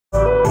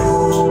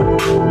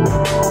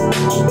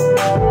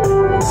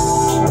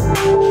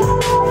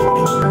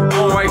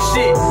Alright,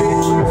 shit,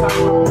 bitch.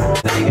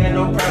 Ain't got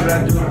no problem, I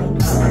do.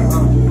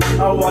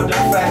 I walk the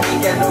fact,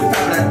 ain't got no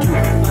problem, I do.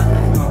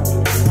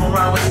 I'm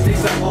around with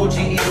sticks, I'm OG,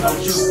 I'm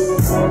you.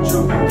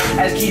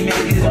 As keep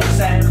niggas on the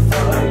side of the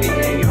front of me,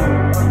 and you.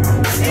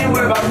 Ain't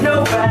worried about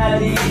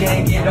nobody,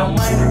 ain't get no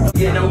money,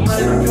 get no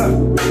money.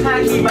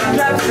 I keep my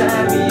trap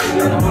beside me, ain't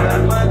got a whole lot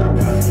of money.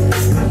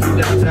 You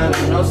downtown,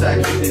 you know, so I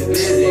keep this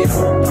busy.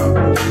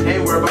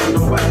 Ain't worried about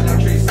nobody, like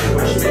Tracy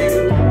or Schmidt.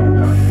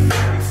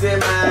 Said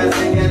my eyes,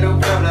 ain't got no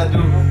problem, I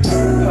do.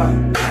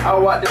 I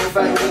walk the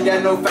fight, ain't got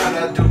no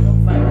problem, I do.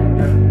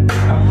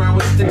 I'm around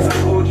with sticks,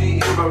 I'm OG,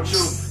 about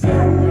you.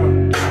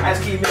 I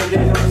just keep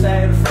niggas on the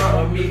side of the front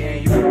of me and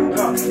you.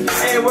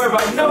 Ain't worried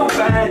about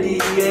nobody,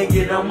 ain't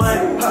get no money.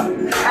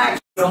 I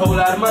keep a whole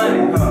lot of money.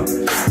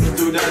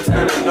 Through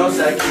downtown, the north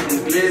side, keep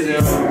this glizzy.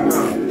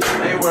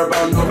 Ain't worried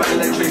about nobody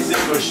like Tracy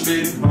or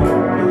Schmidt.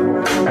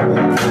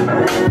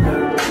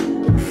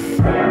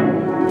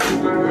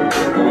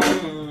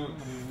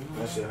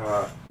 That shit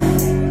hard.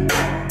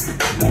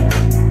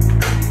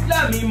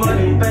 Love me more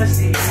than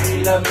bestie,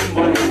 love me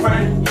more than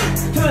friend.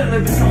 Till the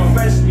living come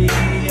arrest me,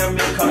 I'm in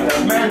fucked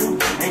up man.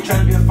 Ain't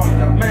tryna be a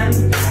fucked up man. I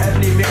just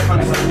need me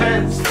on some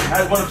fence. I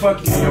just wanna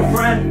fuck you and your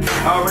friend. I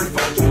already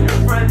fucked you and your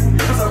friend.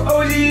 I'm so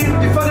OG,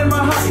 you fucked in my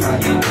heart.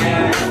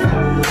 Yeah.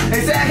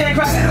 They say I can't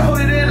cry, gotta hold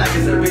it in like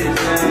it's a bitch,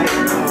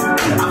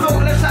 man. I'm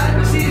holding the side,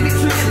 but she be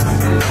treated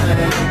like a bitch,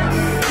 man.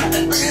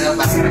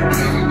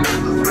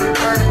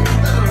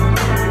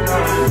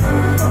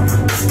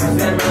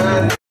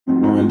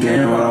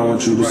 Damn, I don't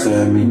want you to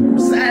save me.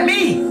 Save me?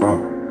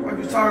 What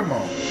you talking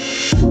about?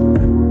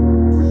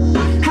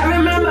 I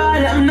remember all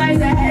them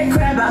nights I had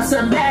crap about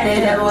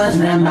somebody that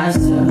wasn't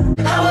myself.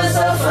 I was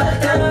so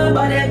fucked up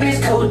by that bitch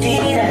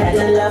codeine, I had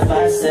to love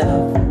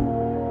myself.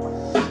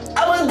 I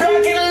was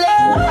black in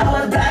love, I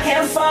was black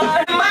and far.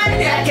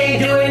 Money, I can't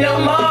do it no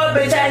more,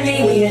 bitch, I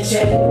need me a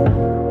check.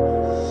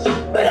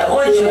 But I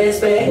want you to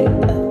expect.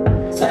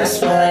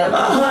 That's why my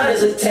heart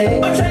is a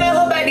tank. I'm tryna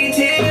hold back these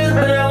tears,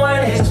 but I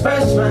wanna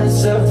express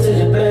myself to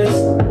the best,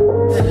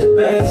 to the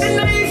best. And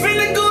now you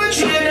finna go and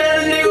treat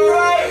another nigga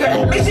right.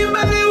 Bitch, your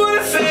body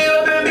wanna feel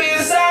up and be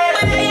inside.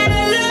 But I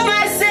gotta love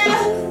myself.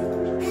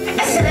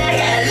 I said I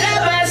gotta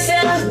love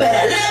myself, but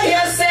I love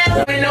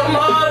yourself. Ain't no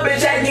more,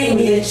 bitch, I need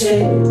me a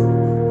check.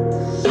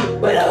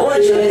 But I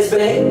want you to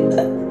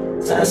expect.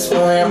 That's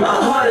why my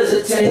heart is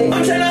a tank.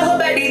 I'm tryna hold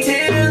back these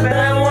tears, but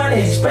I wanna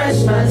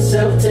express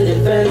myself to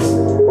the best.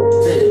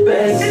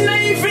 And now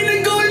you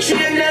finna go and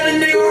treat another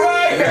nigga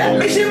right.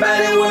 Makes your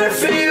body wanna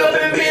feel up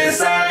and be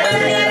inside. But I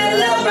gotta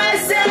love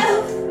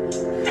myself.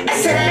 I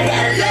said I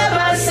gotta love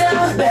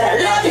myself, but I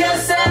love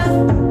yourself.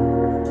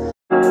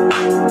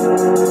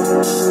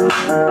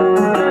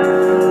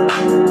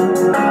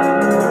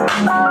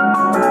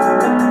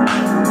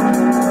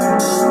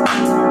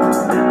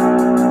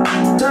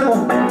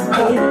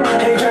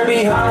 Ain't tryna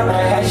be hard, but I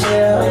got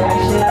shit.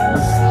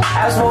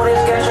 I smoke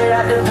this gas straight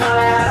out the pound,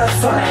 I had a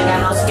fun, ain't got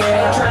no scare.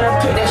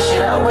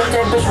 With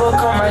that bitch will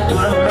come right through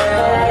the bed.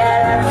 I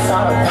got every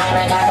song of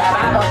pain, I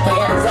got my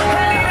pants. I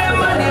need that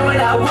money when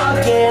I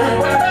walk in.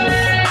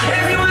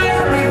 If you want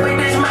help me with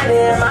this money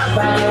in my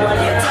body while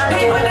you're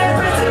talking, when that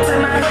prison to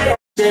my head.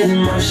 Dead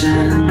in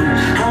motion,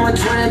 I'm a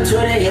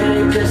 2020,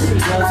 yeah, because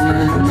it's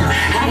closing.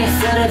 I can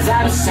feel the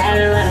vibe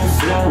inside when I'm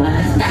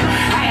flowing.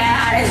 I got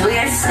all this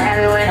weird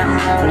sad when I'm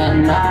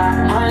rolling.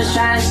 I'm just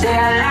trying to stay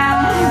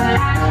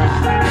alive,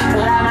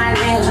 but all my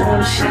niggas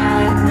won't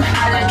shine.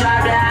 I just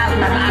dropped the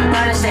album, and my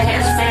brother said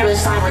his favorite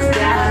song was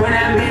down. When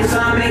I meet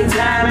so many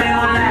times, ain't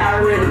gonna lie, I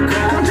really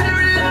cry. I'm trying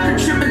to reload,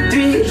 triple D.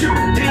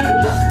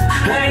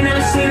 I ain't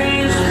never seen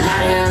angels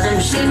out here, them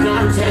shit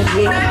gon' touch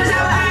me. Rappers so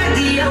high,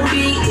 D.O.B.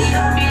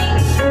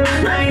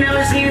 I ain't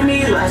never seen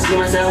me, so I see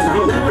myself,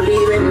 I'm gonna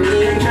believe in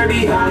me. I'm trying to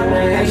be hard,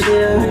 like I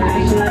should.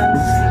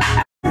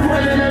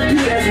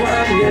 That's why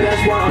I'm here,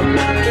 that's why I'm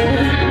knocking.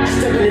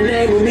 Step in the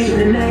name with me,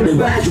 the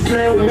ride you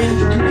play with me.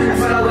 I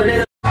feel like a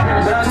little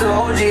bounce to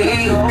OG.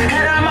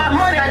 Had all my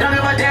money, I don't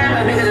give a damn,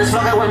 but niggas is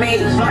fucking with me.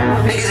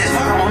 Niggas is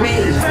fucking with me.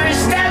 First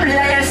step,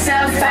 lay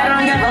yourself, I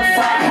don't give a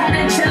fuck. Had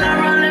to chill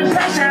around the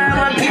pressure,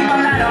 with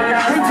people I don't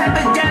know. The type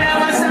of guy that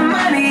wants some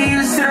money,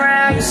 you sit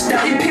around, you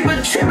stuff. You people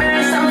tripping,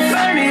 it's so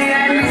funny,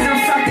 I need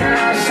some fucking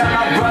love. Shot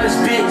my brother's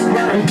bitch,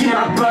 and get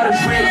my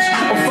brother's rich.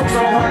 I'm focused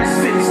on hard as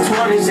 50s,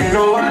 20s, ain't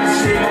no other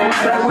shit.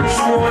 Like what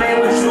you want, ain't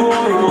what you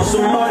want, you want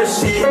some other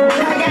shit. I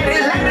got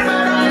this like the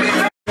mother.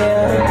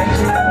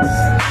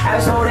 I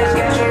smoke this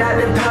gas straight out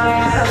the pound,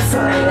 I had a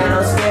fun, ain't got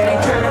no scare.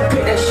 Ain't tryna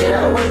pick that shit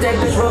up, with that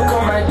bitch will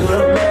come right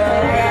through the bed.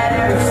 I got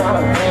every song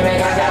of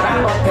pain, I got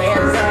my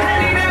pants.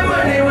 I need that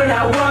money when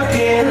I walk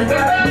in.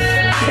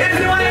 If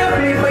you wanna help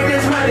me put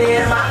this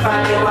money in my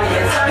pocket while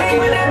you're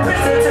talking, with that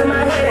prison to my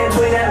head and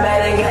twin that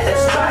bad and got the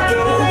stocking.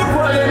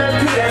 Rolling up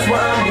P, that's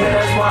why I'm here,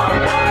 that's why I'm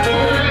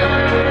walking.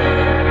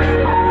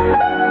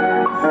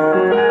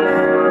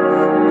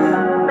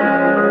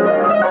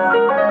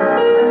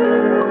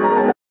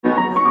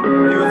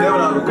 He was there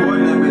when I was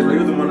recording that bitch, but he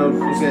was the one that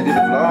did the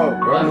vlog,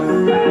 bro.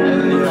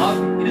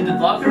 He did the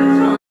vlog for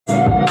this.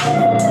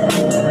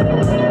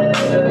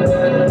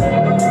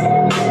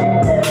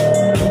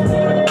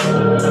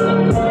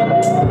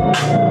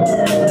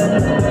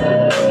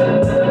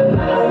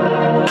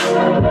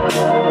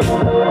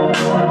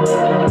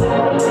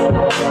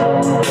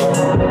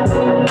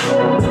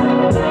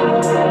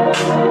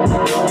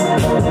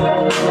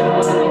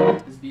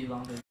 This beat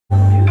longer.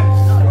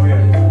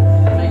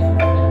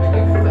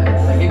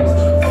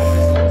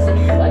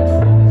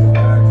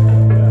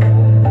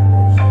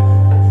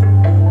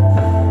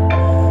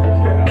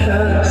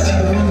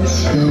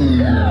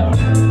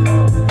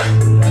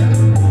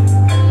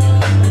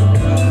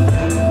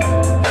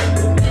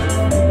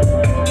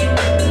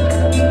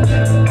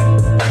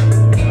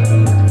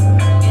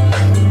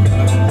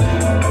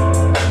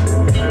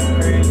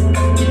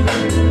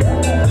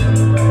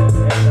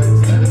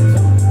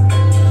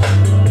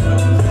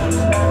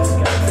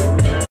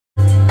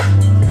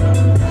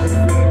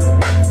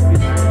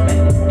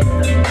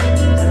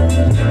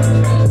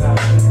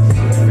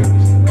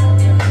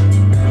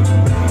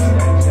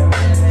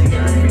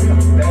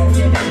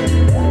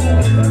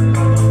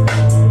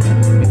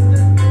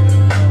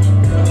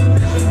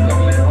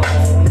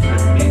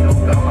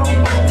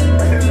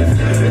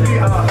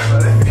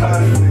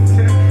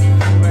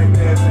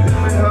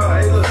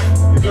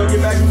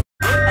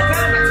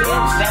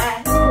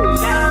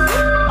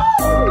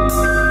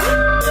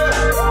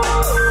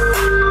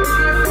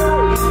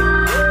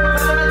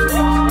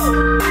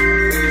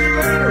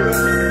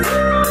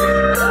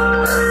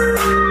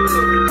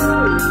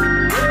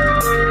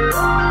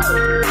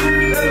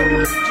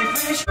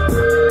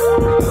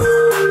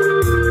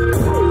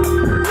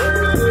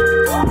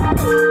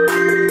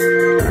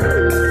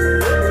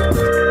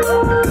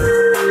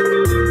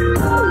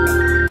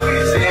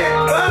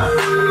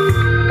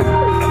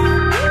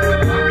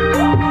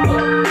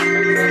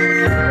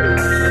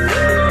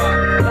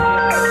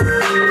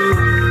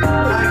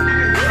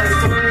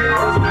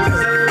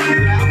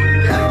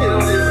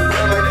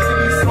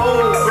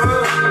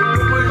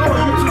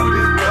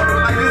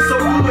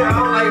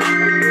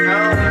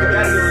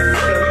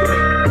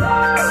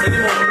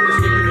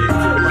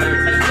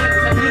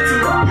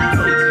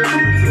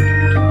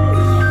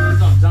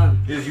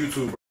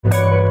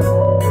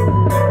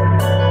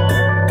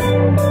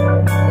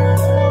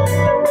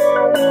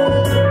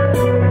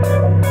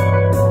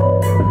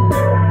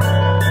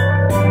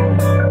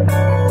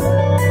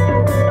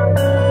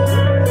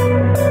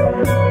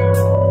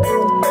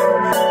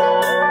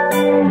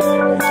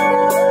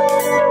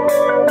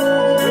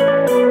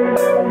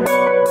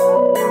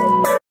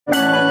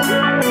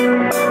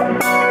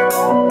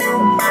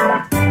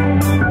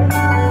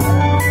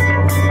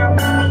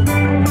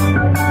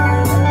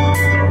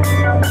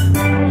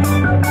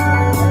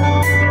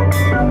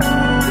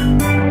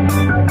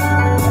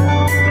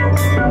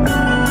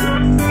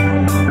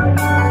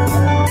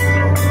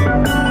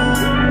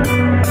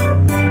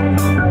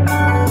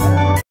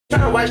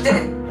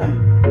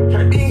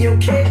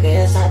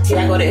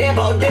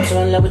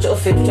 With your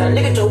fifth, tryna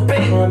look at your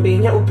bank, wanna be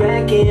in your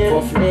back end.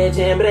 Off that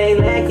jam, but ain't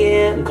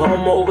lacking.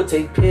 Come over,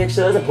 take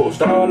pictures, and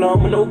post all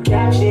on with no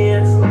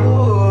captions.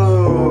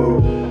 Ooh,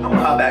 I'm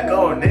hop back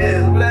on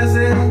this,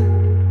 blessing.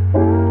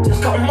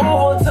 Just come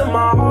over to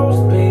my house,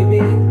 baby.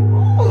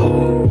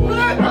 Ooh,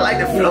 what? I like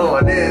the flow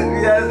on this, you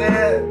know what I'm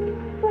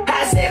saying?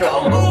 I said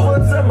come over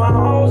to my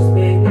house,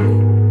 baby.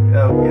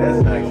 Oh, yeah,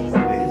 that's nice.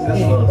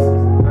 That's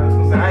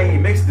close. I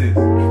ain't mixed this.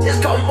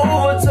 Just come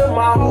over to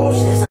my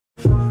house.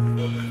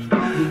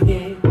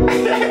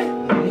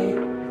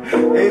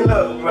 Hey,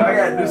 look, bro, I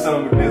gotta do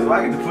something with this. I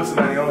get to put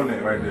somebody on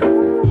that right there.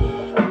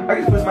 I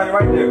get to put somebody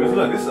right there, because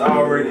look, this is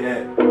already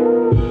at.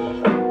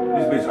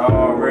 This bitch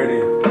already.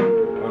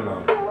 Hold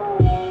on.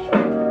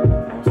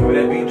 So where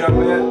that beat drop at?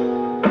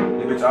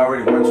 This bitch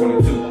already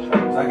 122.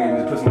 So I can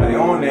just put somebody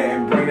on there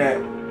and bring that.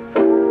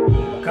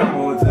 Come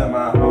over to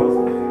my house,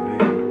 baby.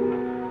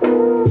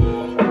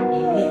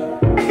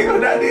 You know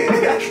what I did?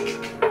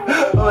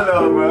 Hold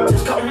on, bro.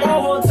 Just come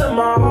over to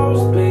my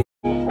house, baby.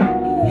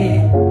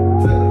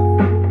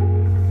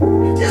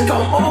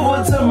 Come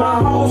over to my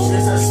house,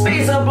 there's a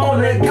space up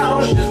on that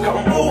couch. Just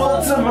come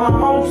over to my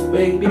house,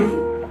 baby.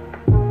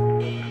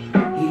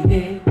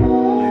 Yeah.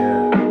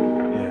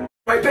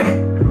 Right,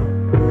 babe.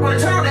 Gonna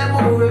turn on that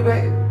movie,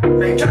 babe.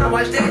 Ain't tryna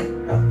watch that.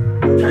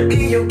 Tryna be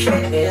your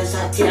cat.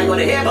 S.I.T. I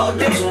gonna hear about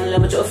this. Wanna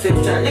live with your fifth,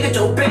 tryna look at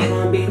your bank.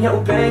 Wanna be in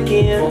your back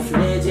end. Off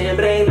that jam,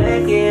 but ain't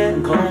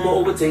lacking. Come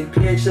over, take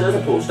pictures,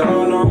 and post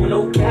all on with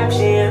no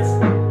captions.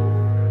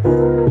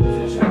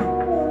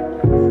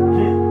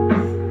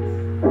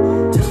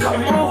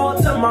 Come over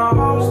to my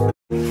house.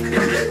 I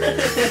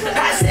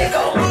said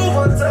come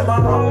over to my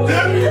house.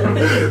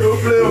 Don't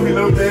play with me,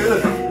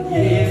 Lopez.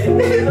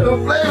 Yeah.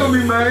 Don't play with me,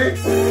 man.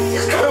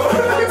 Just come over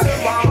to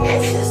my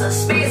house. There's a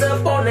space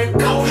up on that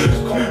couch.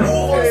 Just come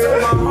over to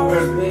my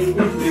house, baby.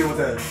 Yeah, what's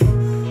that?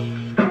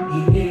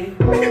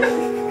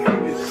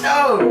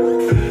 Oh.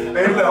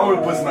 Hey, look, I want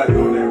to put somebody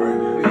on there right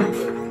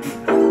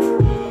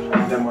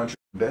there. That much.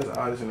 Best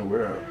artist in the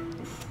world.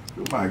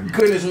 Oh my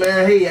goodness,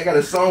 man. Hey, I got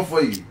a song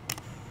for you.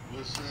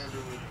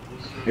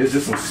 It's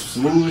just some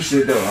smooth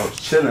shit though. I was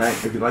chilling.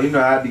 Like, you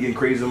know how I be getting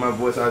crazy with my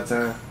voice all the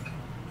time?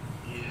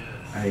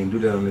 I ain't do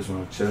that on this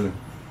one. I'm chilling.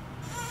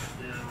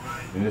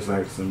 And it's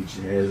like some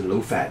jazz,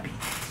 low-fat beat.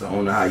 So I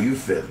don't know how you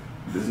feel it.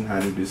 This is how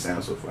this bitch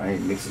sounds so far. I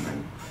ain't mixing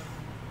nothing.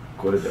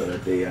 Recorded the other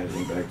day. I just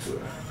went back to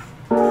it.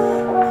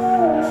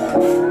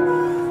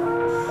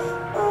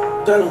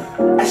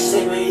 I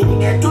say, man, you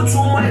ain't gotta do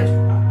too much.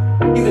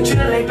 You can chill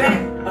and lay back.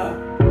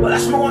 But I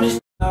smoke this.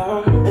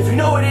 If you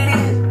know what it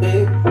is,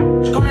 babe,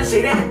 just go ahead and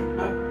say that.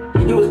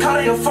 You was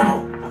calling your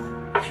phone.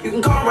 You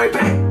can call right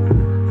back.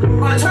 You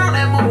wanna turn on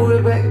that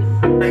movie, babe.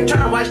 Like,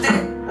 tryna watch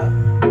that.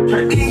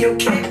 Tryna get in your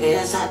cake.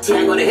 S.I.T.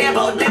 I go to hear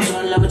about this.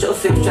 Tryna love with your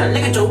face. Tryna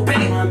look at your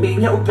back. Wanna be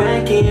in your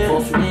back end.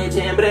 Full from that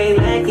jam, but ain't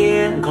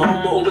lacking.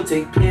 Come over,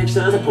 take pictures,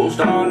 and post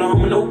all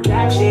on with no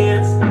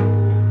captions.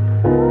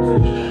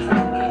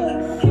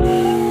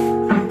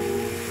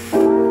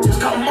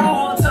 Just come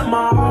over to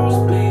my house,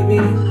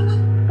 baby.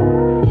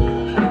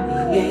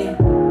 Yeah.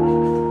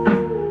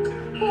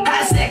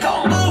 I said,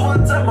 come over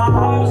to my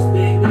house,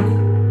 baby.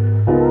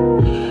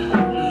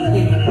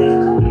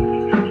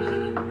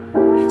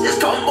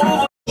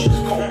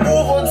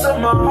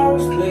 My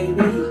house,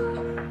 baby.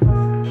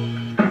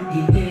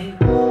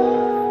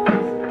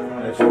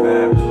 That's your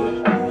vibe to it.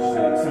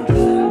 Some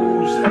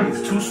smooth shit.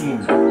 It's too smooth.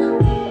 You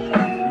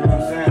know what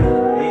I'm saying?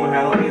 You ain't gonna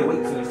have no ear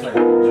wait till it's like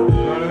jump. You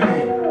know what I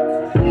mean?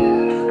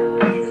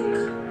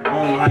 I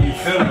don't know how you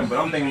feeling, but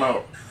I'm thinking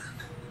about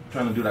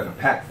trying to do like a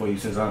pack for you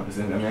since I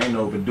mean, I ain't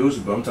no producer,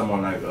 but I'm talking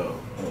about like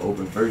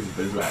open verses.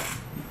 But it's like,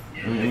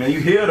 I mean, you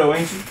here though,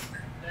 ain't you?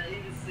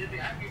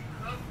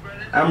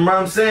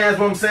 I'm saying, that's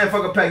what I'm saying.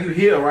 Fuck a pack, you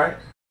here, right?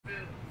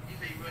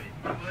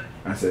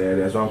 I said, yeah,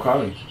 that's why I'm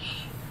calling you.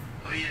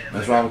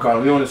 That's why I'm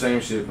calling you. We on the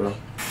same shit, bro.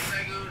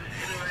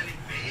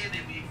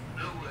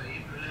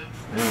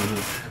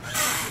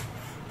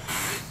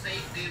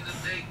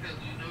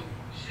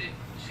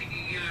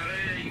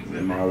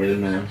 I'm already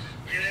knowing.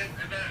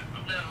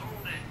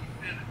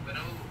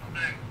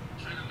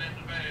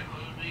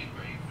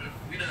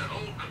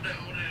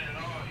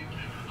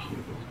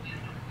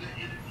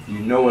 You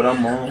know what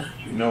I'm on.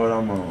 You know what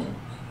I'm on.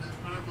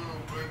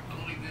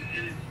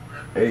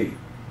 Hey.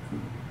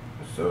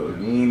 So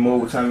you ain't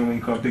more time when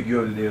you come pick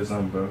you up today or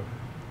something, bro. You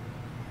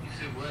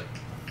said what?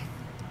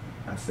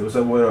 I said, what's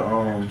up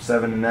with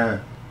 7 to 9? I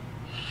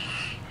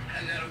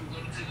gotta go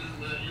to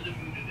this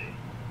interview today.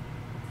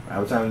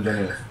 What time is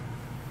that?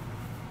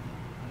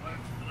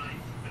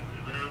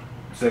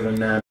 7 to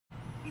 9.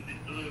 We can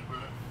do it, bro.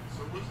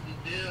 So what's the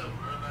deal,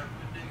 bro? Like,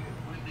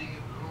 what nigga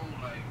the whole,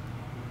 like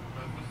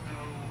what's the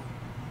whole,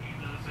 you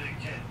know what I'm saying,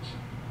 catch?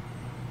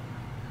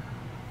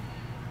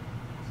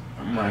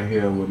 I'm right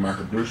here with my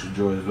producer,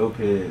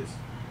 Lopez.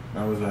 And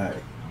I was like,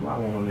 who I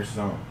want on this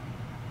song?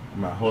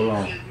 I'm like, hold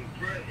on. Is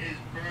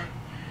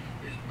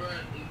bro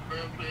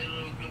playing a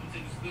little coming to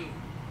the school?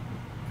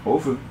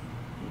 Hopefully.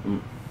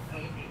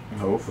 Okay.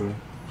 Hopefully.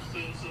 So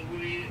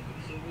what are you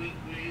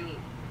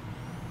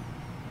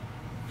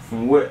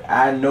From what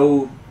I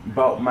know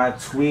about my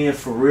twin,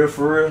 for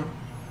real,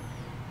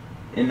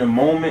 in the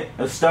moment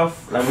of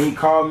stuff, like when he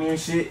called me and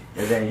shit,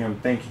 that ain't him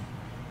thinking.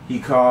 He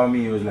called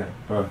me, it was like,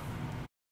 bro,